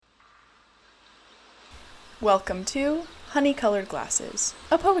Welcome to Honey Colored Glasses,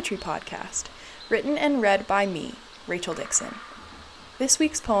 a poetry podcast, written and read by me, Rachel Dixon. This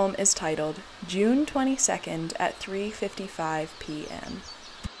week's poem is titled June 22nd at 3:55 p.m.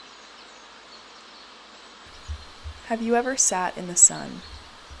 Have you ever sat in the sun,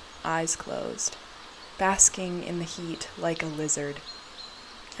 eyes closed, basking in the heat like a lizard,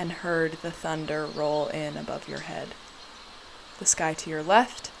 and heard the thunder roll in above your head? The sky to your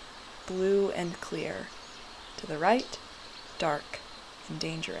left, blue and clear. To the right, dark and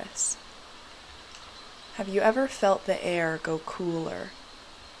dangerous. Have you ever felt the air go cooler?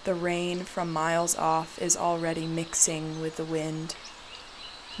 The rain from miles off is already mixing with the wind.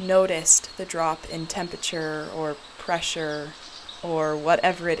 Noticed the drop in temperature or pressure or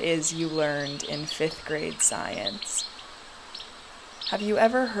whatever it is you learned in 5th grade science. Have you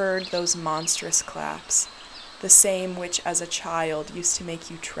ever heard those monstrous claps, the same which as a child used to make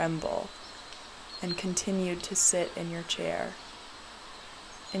you tremble, and continued to sit in your chair,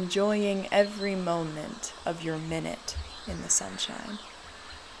 enjoying every moment of your minute in the sunshine?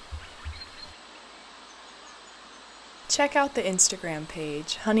 Check out the Instagram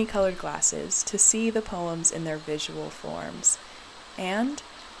page, Honey Colored Glasses, to see the poems in their visual forms. And,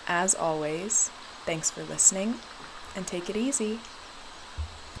 as always, thanks for listening, and take it easy.